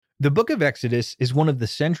The book of Exodus is one of the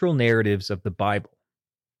central narratives of the Bible.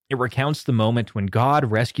 It recounts the moment when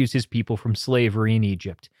God rescues his people from slavery in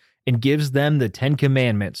Egypt and gives them the Ten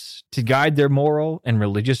Commandments to guide their moral and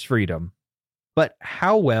religious freedom. But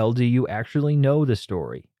how well do you actually know the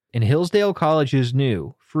story? In Hillsdale College's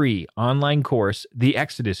new, free online course, The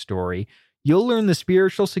Exodus Story, you'll learn the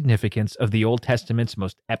spiritual significance of the Old Testament's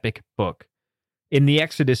most epic book. In The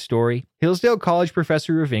Exodus Story, Hillsdale College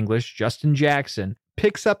professor of English, Justin Jackson,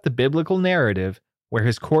 picks up the biblical narrative where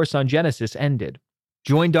his course on Genesis ended.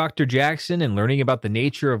 Join Dr. Jackson in learning about the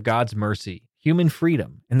nature of God's mercy, human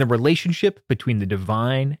freedom, and the relationship between the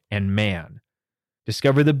divine and man.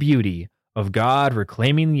 Discover the beauty of God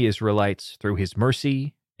reclaiming the Israelites through his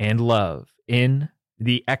mercy and love in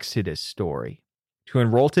The Exodus Story. To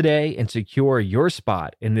enroll today and secure your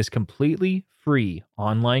spot in this completely free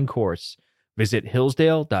online course, visit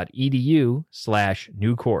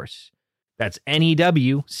hillsdale.edu/new course. That's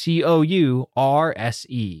NEWCOURSE.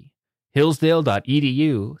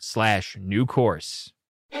 Hillsdale.edu/new course.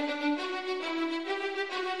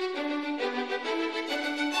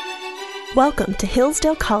 Welcome to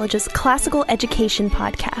Hillsdale College's Classical Education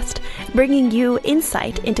Podcast, bringing you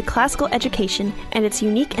insight into classical education and its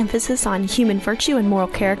unique emphasis on human virtue and moral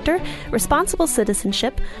character, responsible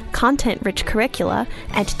citizenship, content-rich curricula,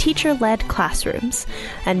 and teacher-led classrooms.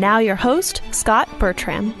 And now your host, Scott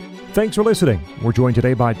Bertram. Thanks for listening. We're joined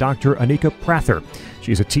today by Dr. Anika Prather.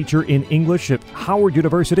 She's a teacher in English at Howard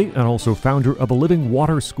University and also founder of the Living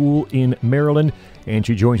Water School in Maryland. And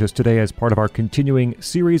she joins us today as part of our continuing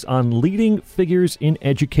series on leading figures in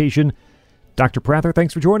education. Dr. Prather,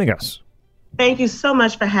 thanks for joining us. Thank you so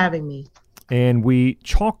much for having me. And we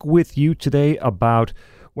talk with you today about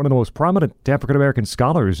one of the most prominent African-American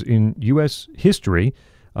scholars in U.S. history.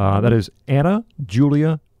 That is Anna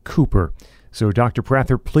Julia Cooper. So, Dr.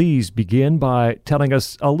 Prather, please begin by telling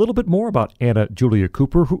us a little bit more about Anna Julia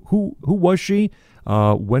Cooper. Who was she?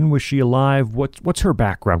 When was she alive? What's her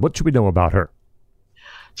background? What should we know about her?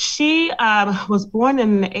 She was born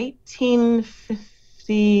in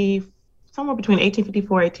 1850, somewhere between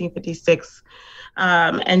 1854 and 1856,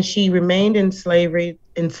 and she remained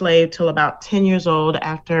enslaved till about 10 years old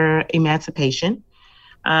after emancipation.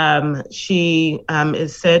 She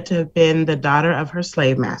is said to have been the daughter of her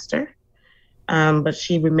slave master. But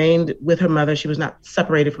she remained with her mother. She was not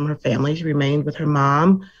separated from her family. She remained with her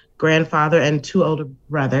mom, grandfather, and two older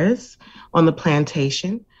brothers on the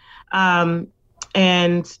plantation.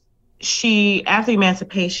 And she, after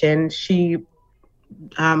emancipation, she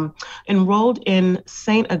enrolled in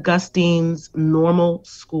St. Augustine's Normal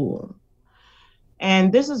School.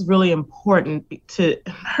 And this is really important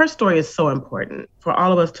her story is so important for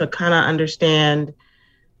all of us to kind of understand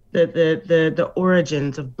the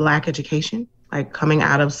origins of Black education, like coming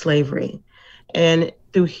out of slavery. And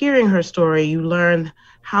through hearing her story, you learn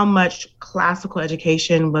how much classical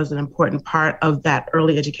education was an important part of that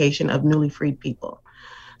early education of newly freed people.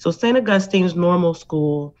 So St. Augustine's Normal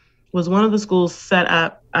School was one of the schools set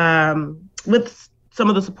up with some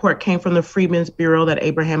of the support came from the Freedmen's Bureau that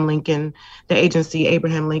Abraham Lincoln, the agency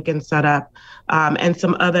Abraham Lincoln set up, and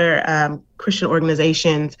some other Christian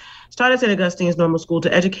organizations started St. Augustine's Normal School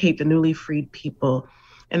to educate the newly freed people.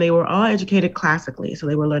 And they were all educated classically. So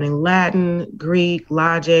they were learning Latin, Greek,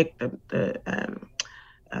 logic, the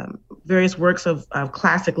various works of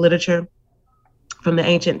classic literature from the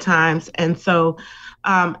ancient times. And so,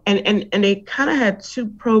 and they kind of had two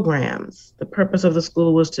programs. The purpose of the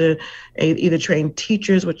school was to either train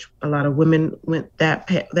teachers, which a lot of women went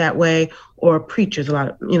that way, or preachers. A lot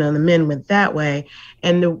of, the men went that way.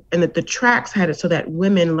 And the tracks had it so that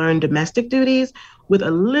women learned domestic duties with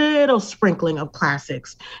a little sprinkling of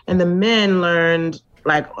classics. And the men learned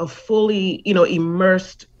like a fully,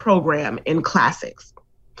 immersed program in classics.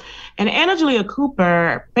 And Anna Julia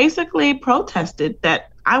Cooper basically protested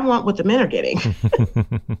that I want what the men are getting. So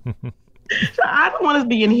I don't want to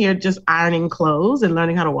be in here just ironing clothes and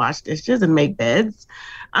learning how to wash dishes and make beds.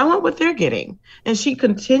 I want what they're getting. And she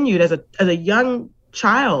continued as a young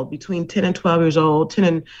child between 10 and 12 years old,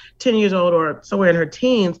 10 years old or somewhere in her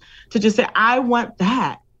teens, to just say, I want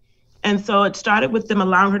that. And so it started with them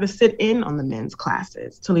allowing her to sit in on the men's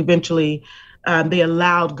classes till eventually they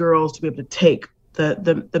allowed girls to be able to take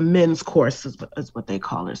the men's course is what they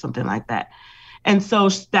call it, something like that. And so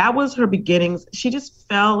that was her beginnings. She just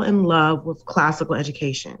fell in love with classical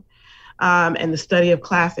education and the study of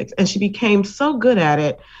classics. And she became so good at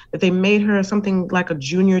it that they made her something like a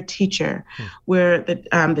junior teacher, where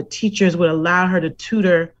the teachers would allow her to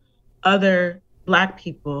tutor other Black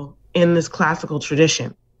people in this classical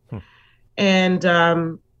tradition. And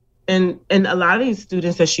a lot of these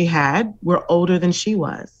students that she had were older than she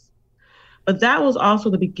was. But that was also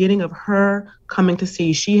the beginning of her coming to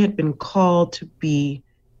see she had been called to be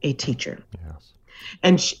a teacher. Yes.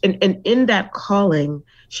 And in that calling,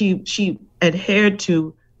 she adhered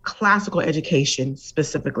to classical education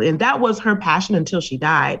specifically. And that was her passion until she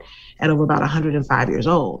died at over about 105 years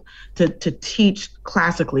old, to teach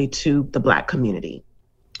classically to the Black community.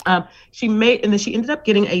 She ended up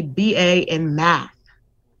getting a BA in math.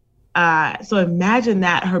 So imagine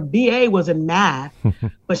that her BA was in math,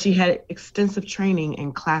 but she had extensive training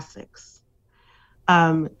in classics.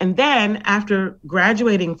 And then after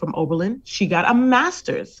graduating from Oberlin, she got a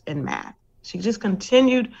master's in math. She just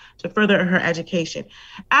continued to further her education.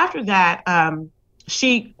 After that,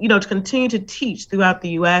 she, continued to teach throughout the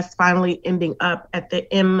U.S., finally ending up at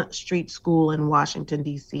the M Street School in Washington,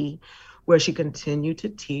 D.C., where she continued to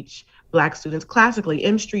teach Black students classically.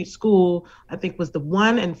 M Street School, I think, was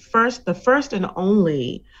the first and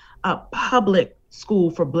only public school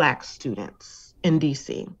for Black students in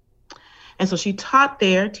D.C. And so she taught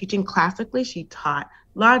there, teaching classically. She taught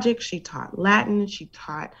logic, she taught Latin, she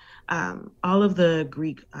taught all of the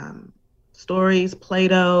Greek stories,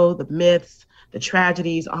 Plato, the myths, the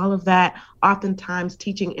tragedies, all of that, oftentimes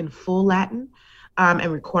teaching in full Latin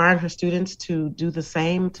and requiring her students to do the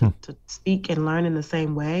same, to speak and learn in the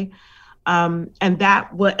same way. And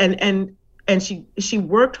she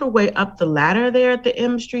worked her way up the ladder there at the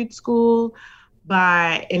M Street School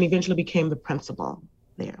and eventually became the principal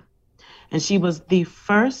there. And she was the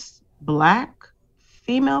first Black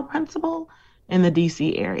female principal in the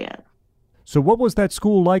DC area. So what was that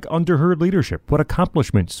school like under her leadership? What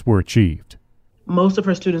accomplishments were achieved? Most of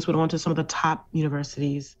her students went on to some of the top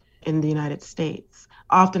universities in the United States,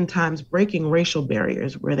 oftentimes breaking racial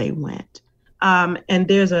barriers where they went. And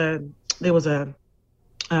there was a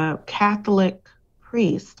Catholic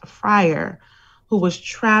priest, a friar, who was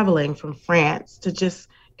traveling from France to just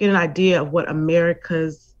get an idea of what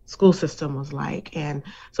America's school system was like. And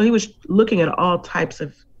so he was looking at all types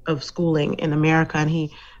of schooling in America, and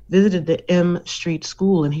he visited the M Street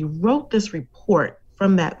School, and he wrote this report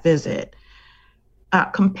from that visit,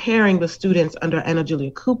 comparing the students under Anna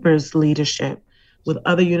Julia Cooper's leadership with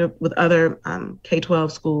other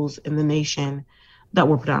K-12 schools in the nation that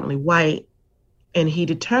were predominantly white. And he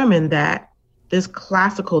determined that this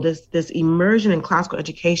immersion in classical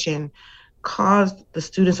education caused the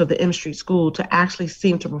students of the M Street School to actually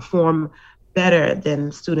seem to perform better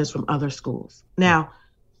than students from other schools. Now,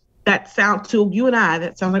 that sounds to you and I,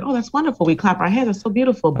 that sounds like, oh, that's wonderful. We clap our hands, that's so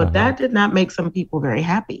beautiful. But that did not make some people very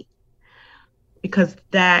happy, because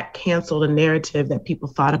that canceled a narrative that people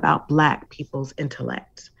thought about Black people's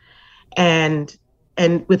intellect. And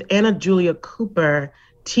with Anna Julia Cooper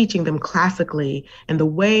teaching them classically, and the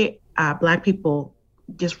way Black people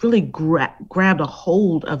just really grabbed a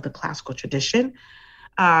hold of the classical tradition,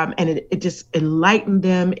 and it just enlightened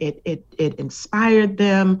them, it inspired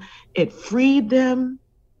them, it freed them.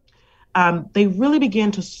 They really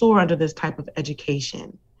began to soar under this type of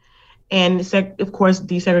education. And of course,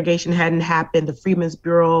 desegregation hadn't happened. The Freedmen's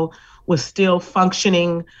Bureau was still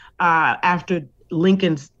functioning after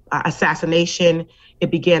Lincoln's assassination.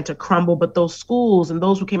 It began to crumble, but those schools and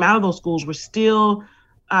those who came out of those schools were still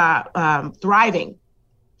thriving.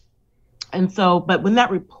 And so, but when that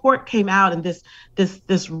report came out, and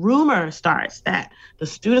this rumor starts that the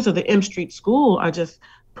students of the M Street School are just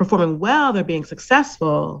performing well, they're being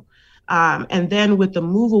successful, and then with the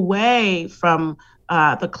move away from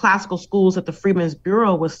the classical schools that the Freedmen's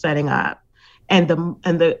Bureau was setting up, and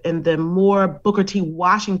the more Booker T.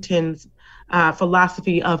 Washington's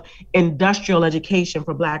philosophy of industrial education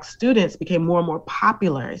for Black students became more and more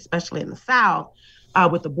popular, especially in the South,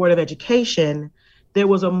 with the Board of Education, there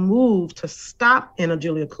was a move to stop Anna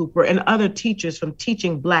Julia Cooper and other teachers from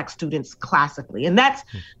teaching Black students classically. And that's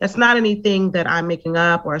not anything that I'm making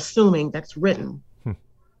up or assuming, that's written.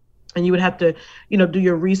 And you would have to, do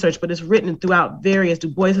your research, but it's written throughout various. Du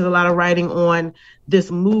Bois has a lot of writing on this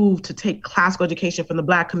move to take classical education from the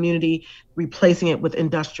Black community, replacing it with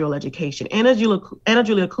industrial education. Anna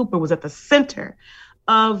Julia Cooper was at the center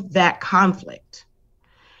of that conflict.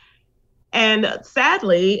 And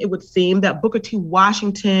sadly, it would seem that Booker T.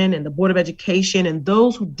 Washington and the Board of Education and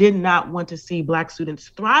those who did not want to see Black students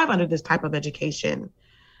thrive under this type of education,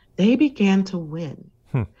 they began to win.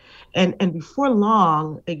 And before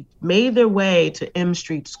long, they made their way to M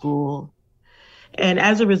Street School. And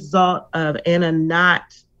as a result of Anna not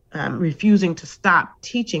refusing to stop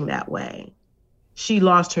teaching that way, she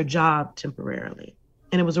lost her job temporarily.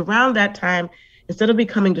 And it was around that time, instead of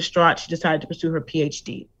becoming distraught, she decided to pursue her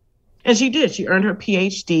PhD. And she did. She earned her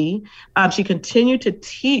PhD. She continued to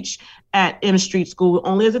teach at M Street School,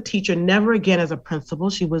 only as a teacher, never again as a principal.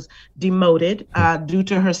 She was demoted due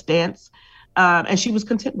to her stance, and she was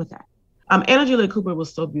content with that. Anna Julia Cooper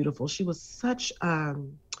was so beautiful. She was such a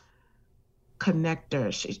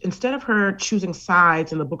connector. Instead of her choosing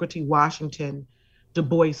sides in the Booker T. Washington, Du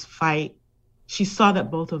Bois fight, she saw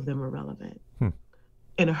that both of them were relevant.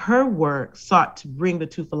 And her work sought to bring the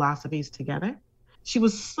two philosophies together. She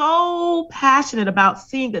was so passionate about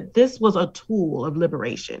seeing that this was a tool of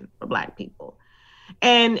liberation for Black people.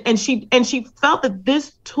 And she felt that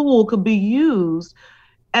this tool could be used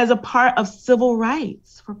as a part of civil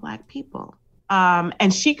rights for Black people.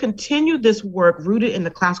 And she continued this work rooted in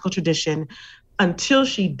the classical tradition until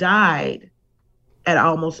she died at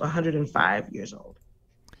almost 105 years old.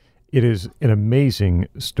 It is an amazing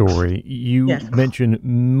story. You mentioned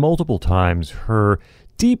multiple times her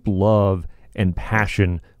deep love and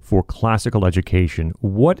passion for classical education.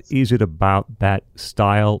 What is it about that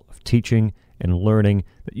style of teaching and learning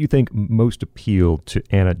that you think most appealed to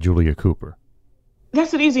Anna Julia Cooper?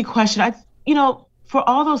 That's an easy question. For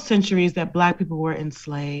all those centuries that Black people were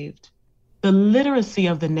enslaved, the literacy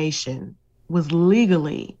of the nation was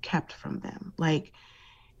legally kept from them. Like,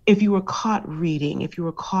 if you were caught reading, if you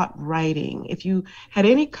were caught writing, if you had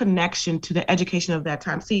any connection to the education of that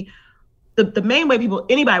time. See, the main way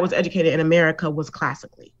anybody was educated in America was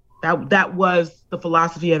classically. That was the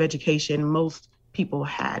philosophy of education most people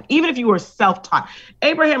had, even if you were self-taught.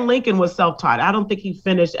 Abraham Lincoln was self-taught. I don't think he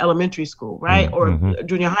finished elementary school, right? Or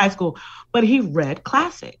junior high school, but he read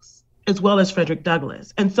classics as well as Frederick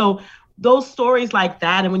Douglass. And so those stories like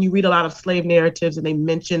that, and when you read a lot of slave narratives and they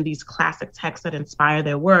mention these classic texts that inspire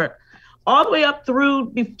their work, all the way up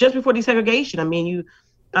through just before desegregation. I mean,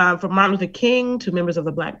 from Martin Luther King to members of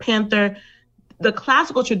the Black Panther, the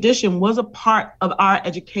classical tradition was a part of our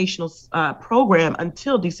educational program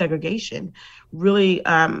until desegregation. Really,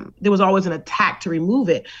 there was always an attack to remove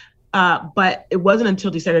it, but it wasn't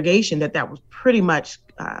until desegregation that was pretty much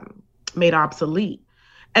made obsolete.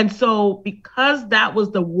 And so because that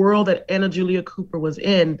was the world that Anna Julia Cooper was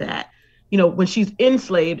in, that, when she's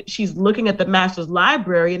enslaved, she's looking at the master's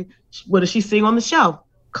library, and what does she see on the shelf?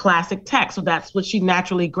 Classic text. So that's what she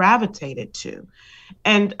naturally gravitated to.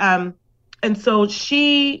 And so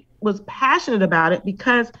she was passionate about it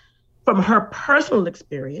because from her personal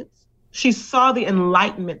experience, she saw the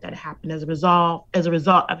enlightenment that happened as a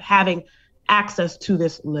result of having access to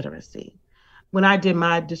this literacy. When I did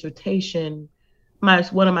my dissertation,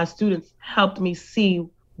 one of my students helped me see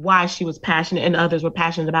why she was passionate and others were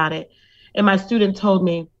passionate about it. And my student told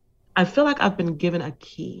me, I feel like I've been given a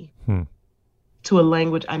key to a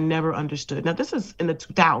language I never understood. Now, this is in the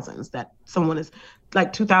 2000s that someone is,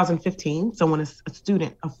 like 2015, someone is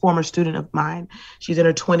a former student of mine. She's in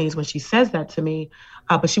her 20s when she says that to me,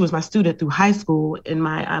 but she was my student through high school in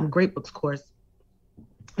my Great Books course.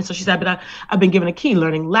 And so she said, but I've been given a key,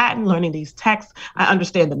 learning Latin, learning these texts. I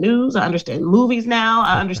understand the news. I understand movies now.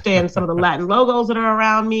 I understand some of the Latin logos that are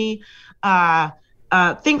around me.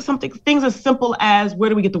 Things as simple as, where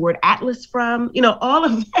do we get the word atlas from? All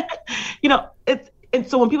of that, and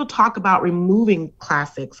so when people talk about removing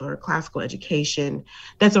classics or classical education,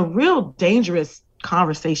 that's a real dangerous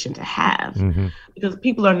conversation to have because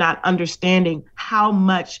people are not understanding how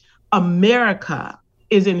much America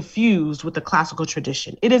is infused with the classical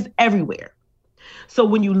tradition. It is everywhere. So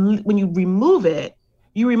when you remove it,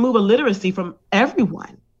 you remove a literacy from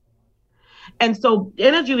everyone. And so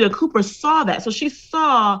Anna Julia Cooper saw that. So she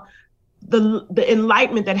saw the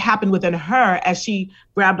enlightenment that happened within her as she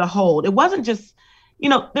grabbed a hold. It wasn't just,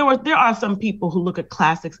 there are some people who look at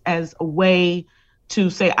classics as a way to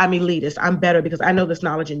say, I'm elitist, I'm better because I know this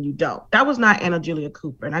knowledge and you don't. That was not Anna Julia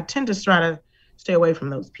Cooper. And I tend to try to stay away from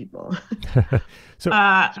those people.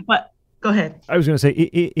 But go ahead. I was going to say,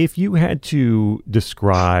 if you had to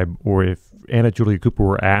describe, or if Anna Julia Cooper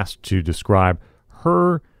were asked to describe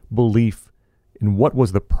her belief in what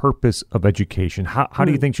was the purpose of education, how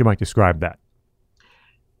do you think she might describe that?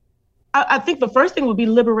 I think the first thing would be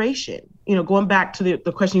liberation. Going back to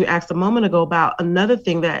the question you asked a moment ago about another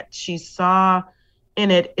thing that she saw in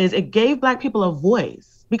it is it gave Black people a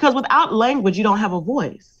voice. Because without language, you don't have a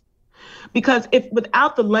voice. Because if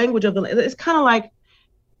without the language of it's kind of like,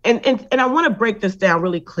 and I want to break this down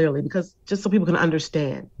really clearly because just so people can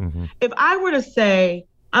understand. If I were to say,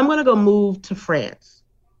 I'm going to go move to France,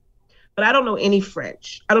 but I don't know any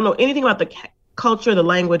French, I don't know anything about the culture, the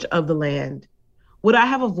language of the land, would I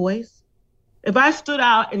have a voice? If I stood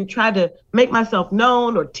out and tried to make myself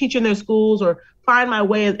known or teach in their schools or find my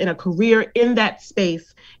way in a career in that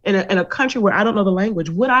space in a country where I don't know the language,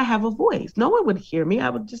 would I have a voice? No one would hear me. I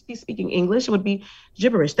would just be speaking English. It would be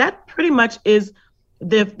gibberish. That pretty much is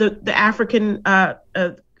the African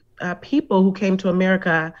people who came to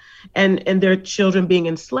America and their children being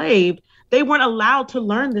enslaved, they weren't allowed to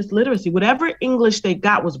learn this literacy. Whatever English they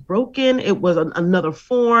got was broken. It was another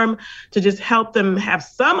form to just help them have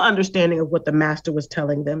some understanding of what the master was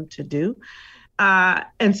telling them to do.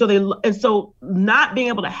 And so not being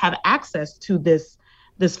able to have access to this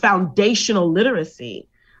foundational literacy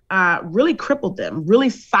really crippled them, really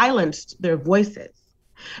silenced their voices.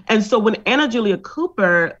 And so when Anna Julia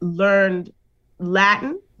Cooper learned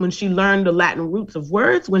Latin, when she learned the Latin roots of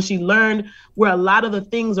words, when she learned where a lot of the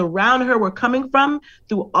things around her were coming from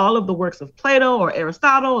through all of the works of Plato or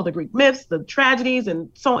Aristotle or the Greek myths, the tragedies, and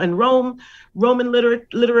Roman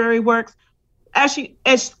literary works, as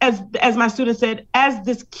my student said, as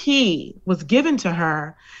this key was given to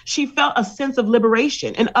her, she felt a sense of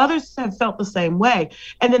liberation, and others have felt the same way.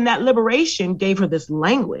 And then that liberation gave her this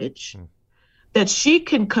language that she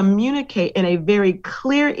can communicate in a very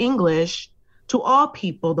clear English to all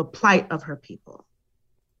people the plight of her people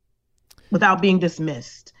without being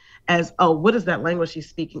dismissed as, oh, what is that language she's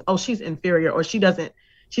speaking? Oh, she's inferior, or she's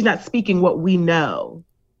not speaking what we know.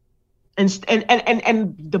 And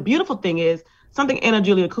the beautiful thing is, something Anna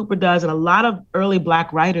Julia Cooper does, and a lot of early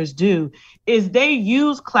Black writers do, is they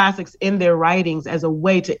use classics in their writings as a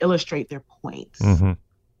way to illustrate their points,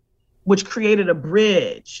 which created a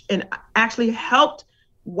bridge and actually helped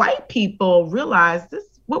white people realize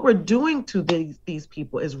what we're doing to these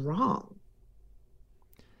people is wrong.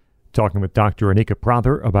 Talking with Dr. Anika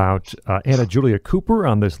Prather about Anna Julia Cooper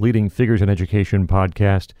on this Leading Figures in Education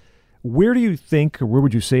podcast. Where do you think, or where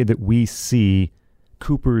would you say that we see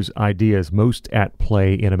Cooper's ideas most at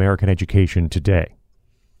play in American education today?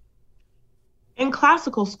 In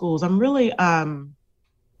classical schools, I'm really I'm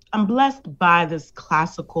blessed by this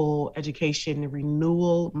classical education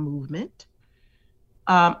renewal movement.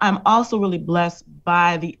 I'm also really blessed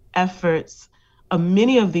by the efforts of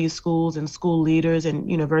many of these schools and school leaders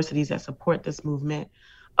and universities that support this movement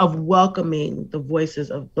of welcoming the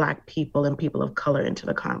voices of Black people and people of color into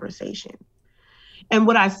the conversation. And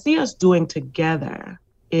what I see us doing together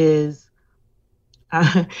is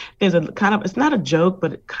there's a kind of, it's not a joke,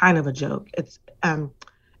 but kind of a joke. It's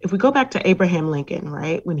if we go back to Abraham Lincoln,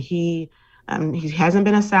 right, when he hasn't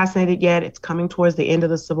been assassinated yet, it's coming towards the end of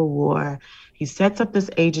the Civil War. He sets up this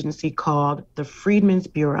agency called the Freedmen's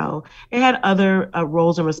Bureau. It had other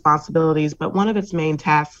roles and responsibilities, but one of its main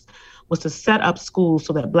tasks was to set up schools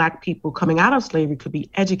so that Black people coming out of slavery could be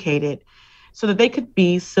educated so that they could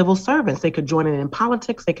be civil servants. They could join in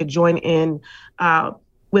politics. They could join in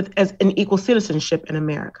as an equal citizenship in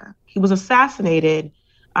America. He was assassinated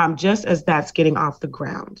just as that's getting off the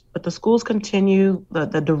ground. But the schools continue.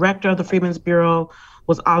 The director of the Freedmen's Bureau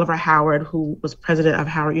was Oliver Howard, who was president of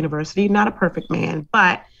Howard University. Not a perfect man,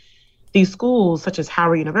 but these schools, such as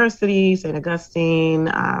Howard University, St.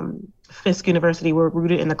 Augustine, Fisk University, were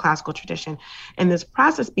rooted in the classical tradition. And this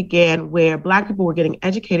process began where Black people were getting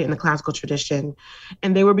educated in the classical tradition,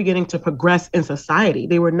 and they were beginning to progress in society.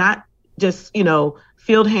 They were not just,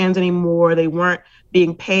 field hands anymore. They weren't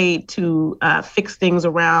being paid to fix things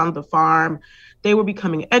around the farm. They were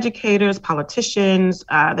becoming educators, politicians.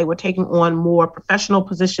 They were taking on more professional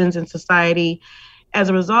positions in society as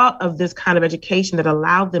a result of this kind of education that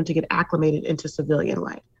allowed them to get acclimated into civilian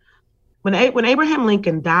life. When Abraham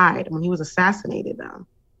Lincoln died, when he was assassinated,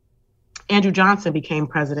 Andrew Johnson became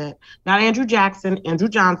president. Not Andrew Jackson, Andrew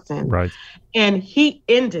Johnson. Right. And he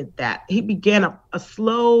ended that. He began a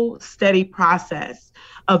slow, steady process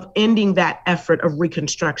of ending that effort of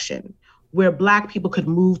Reconstruction, where Black people could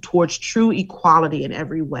move towards true equality in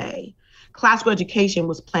every way. Classical education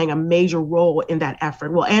was playing a major role in that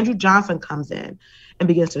effort. Well, Andrew Johnson comes in and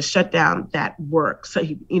begins to shut down that work. So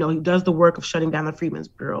he does the work of shutting down the Freedmen's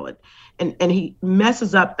Bureau, and he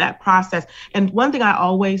messes up that process. And one thing I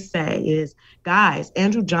always say is, guys,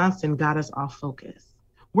 Andrew Johnson got us off focus.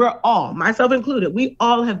 We're all, myself included, we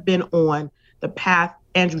all have been on the path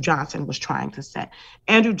Andrew Johnson was trying to set.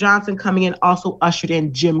 Andrew Johnson coming in also ushered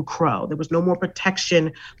in Jim Crow. There was no more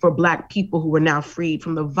protection for Black people who were now freed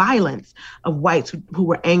from the violence of whites who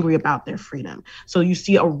were angry about their freedom. So you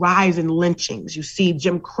see a rise in lynchings. You see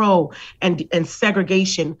Jim Crow and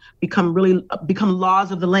segregation become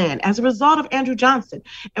laws of the land as a result of Andrew Johnson.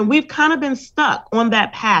 And we've kind of been stuck on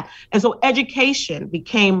that path. And so education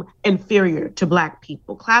became inferior to Black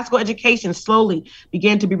people. Classical education slowly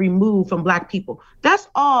began to be removed from Black people. That's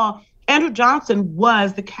all. Andrew Johnson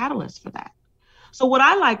was the catalyst for that. So what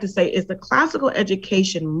I like to say is the classical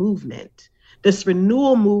education movement, this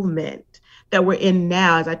renewal movement that we're in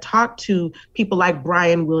now, as I talk to people like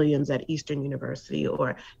Brian Williams at Eastern University,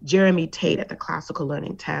 or Jeremy Tate at the Classical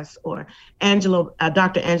Learning Test, or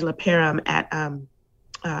Dr. Angela Parham at,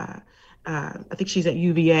 I think she's at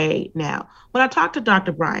UVA now. When I talk to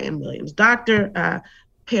Dr. Brian Williams, Dr.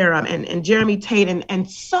 Parham, and Jeremy Tate,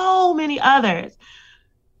 and so many others,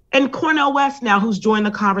 and Cornel West now, who's joined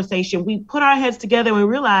the conversation, we put our heads together and we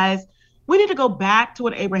realized we need to go back to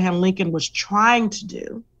what Abraham Lincoln was trying to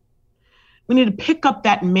do. We need to pick up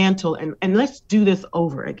that mantle and let's do this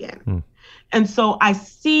over again. And so I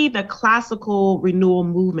see the classical renewal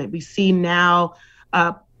movement. We see now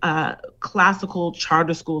classical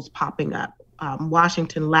charter schools popping up.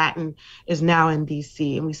 Washington Latin is now in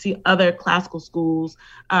DC, and we see other classical schools.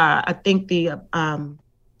 I think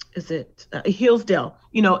Hillsdale,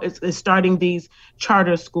 is starting these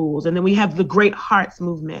charter schools. And then we have the Great Hearts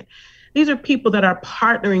movement. These are people that are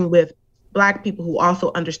partnering with Black people who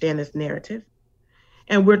also understand this narrative.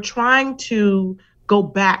 And we're trying to go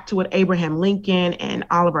back to what Abraham Lincoln and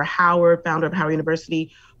Oliver Howard, founder of Howard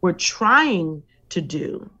University, were trying to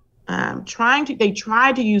do. They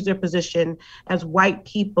tried to use their position as white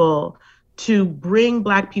people to bring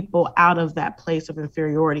Black people out of that place of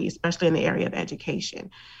inferiority, especially in the area of education.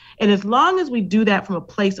 And as long as we do that from a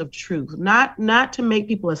place of truth, not to make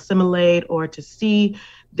people assimilate or to see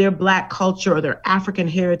their Black culture or their African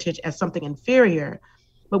heritage as something inferior,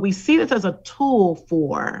 but we see this as a tool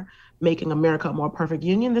for making America a more perfect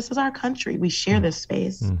union. This is our country. We share this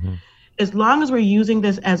space. Mm-hmm. As long as we're using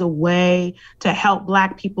this as a way to help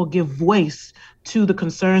Black people give voice to the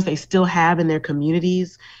concerns they still have in their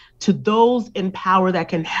communities, to those in power that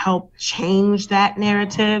can help change that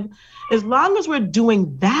narrative, as long as we're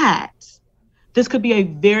doing that, this could be a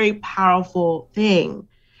very powerful thing.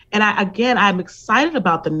 And I'm excited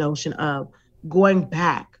about the notion of going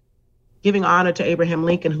back, giving honor to Abraham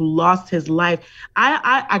Lincoln, who lost his life.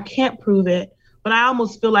 I can't prove it, but I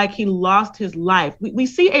almost feel like he lost his life. We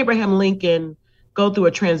see Abraham Lincoln go through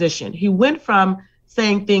a transition. He went from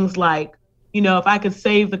saying things like, if I could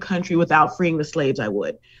save the country without freeing the slaves, I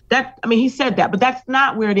would. He said that, but that's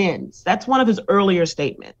not where it ends. That's one of his earlier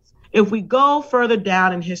statements. If we go further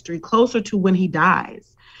down in history, closer to when he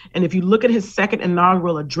dies, and if you look at his second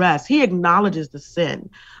inaugural address, he acknowledges the sin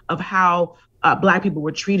of how Black people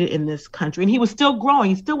were treated in this country. And he was still growing.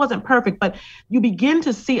 He still wasn't perfect, but you begin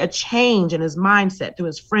to see a change in his mindset through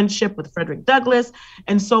his friendship with Frederick Douglass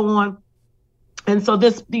and so on. And so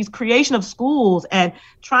these creation of schools and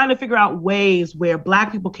trying to figure out ways where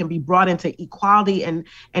Black people can be brought into equality and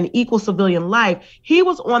equal civilian life, he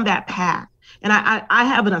was on that path. And I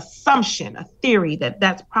have an assumption, a theory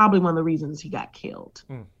that's probably one of the reasons he got killed.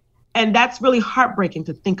 And that's really heartbreaking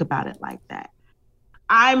to think about it like that.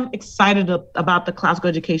 I'm excited about the classical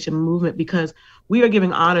education movement because we are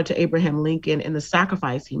giving honor to Abraham Lincoln and the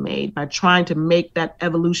sacrifice he made by trying to make that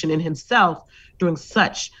evolution in himself during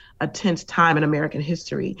such a tense time in American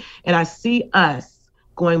history. And I see us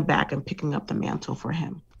going back and picking up the mantle for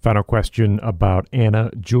him. Final question about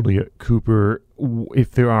Anna Julia Cooper.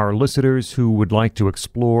 If there are listeners who would like to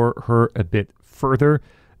explore her a bit further,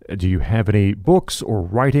 do you have any books or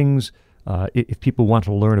writings if people want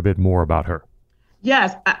to learn a bit more about her?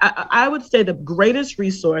 Yes, I would say the greatest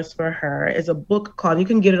resource for her is a book called, you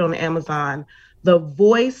can get it on Amazon, The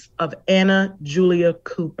Voice of Anna Julia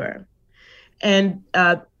Cooper. And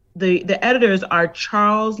the editors are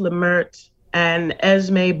Charles Lemert and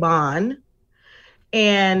Esme Bond.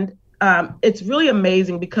 And it's really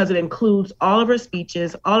amazing because it includes all of her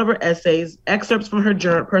speeches, all of her essays, excerpts from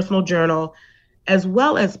her personal journal, as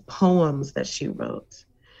well as poems that she wrote.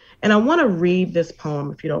 And I want to read this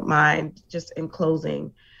poem, if you don't mind, just in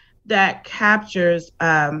closing, that captures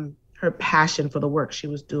her passion for the work she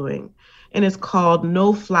was doing. And it's called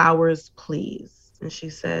No Flowers, Please. And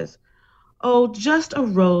she says, "Oh, just a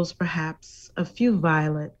rose, perhaps, a few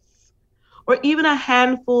violets, or even a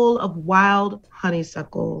handful of wild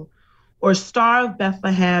honeysuckle, or Star of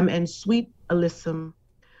Bethlehem and sweet alyssum,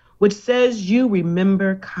 which says you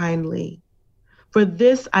remember kindly. For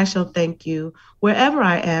this I shall thank you, wherever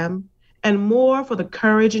I am, and more for the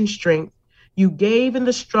courage and strength you gave in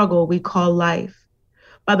the struggle we call life.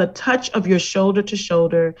 By the touch of your shoulder to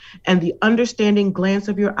shoulder, and the understanding glance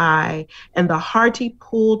of your eye, and the hearty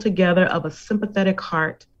pull together of a sympathetic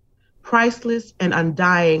heart, priceless and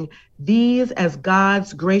undying, these as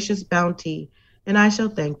God's gracious bounty, and I shall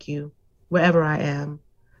thank you, wherever I am.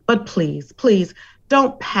 But please, please,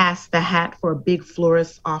 don't pass the hat for a big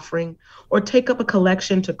florist's offering, or take up a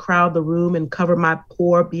collection to crowd the room and cover my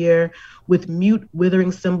poor bier with mute,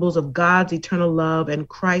 withering symbols of God's eternal love and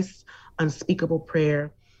Christ's unspeakable prayer.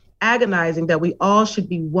 agonizing that we all should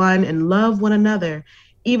be one and love one another,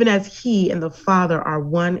 even as he and the Father are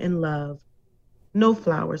one in love. No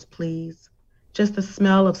flowers, please. Just the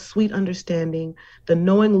smell of sweet understanding, the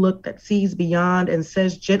knowing look that sees beyond and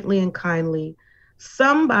says gently and kindly,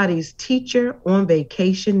 somebody's teacher on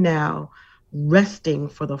vacation now, resting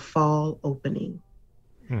for the fall opening.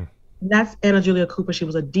 That's Anna Julia Cooper. She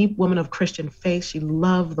was a deep woman of Christian faith. She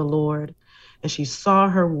loved the Lord, and she saw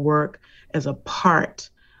her work as a part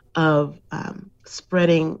of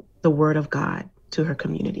spreading the word of God to her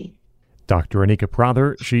community. Dr. Anika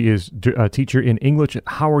Prather, she is a teacher in English at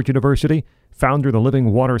Howard University, founder of the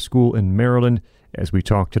Living Water School in Maryland, as we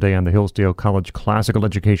talk today on the Hillsdale College Classical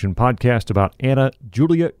Education podcast about Anna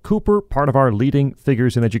Julia Cooper, part of our Leading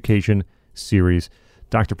Figures in Education series.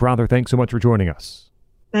 Dr. Prather, thanks so much for joining us.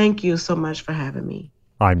 Thank you so much for having me.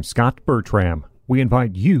 I'm Scott Bertram. We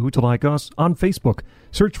invite you to like us on Facebook.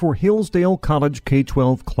 Search for Hillsdale College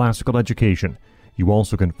K-12 Classical Education. You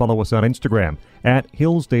also can follow us on Instagram at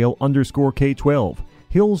Hillsdale_K12,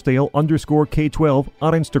 Hillsdale_K12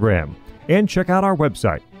 on Instagram. And check out our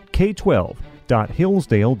website,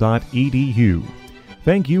 k12.hillsdale.edu.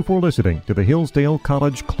 Thank you for listening to the Hillsdale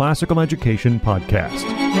College Classical Education Podcast.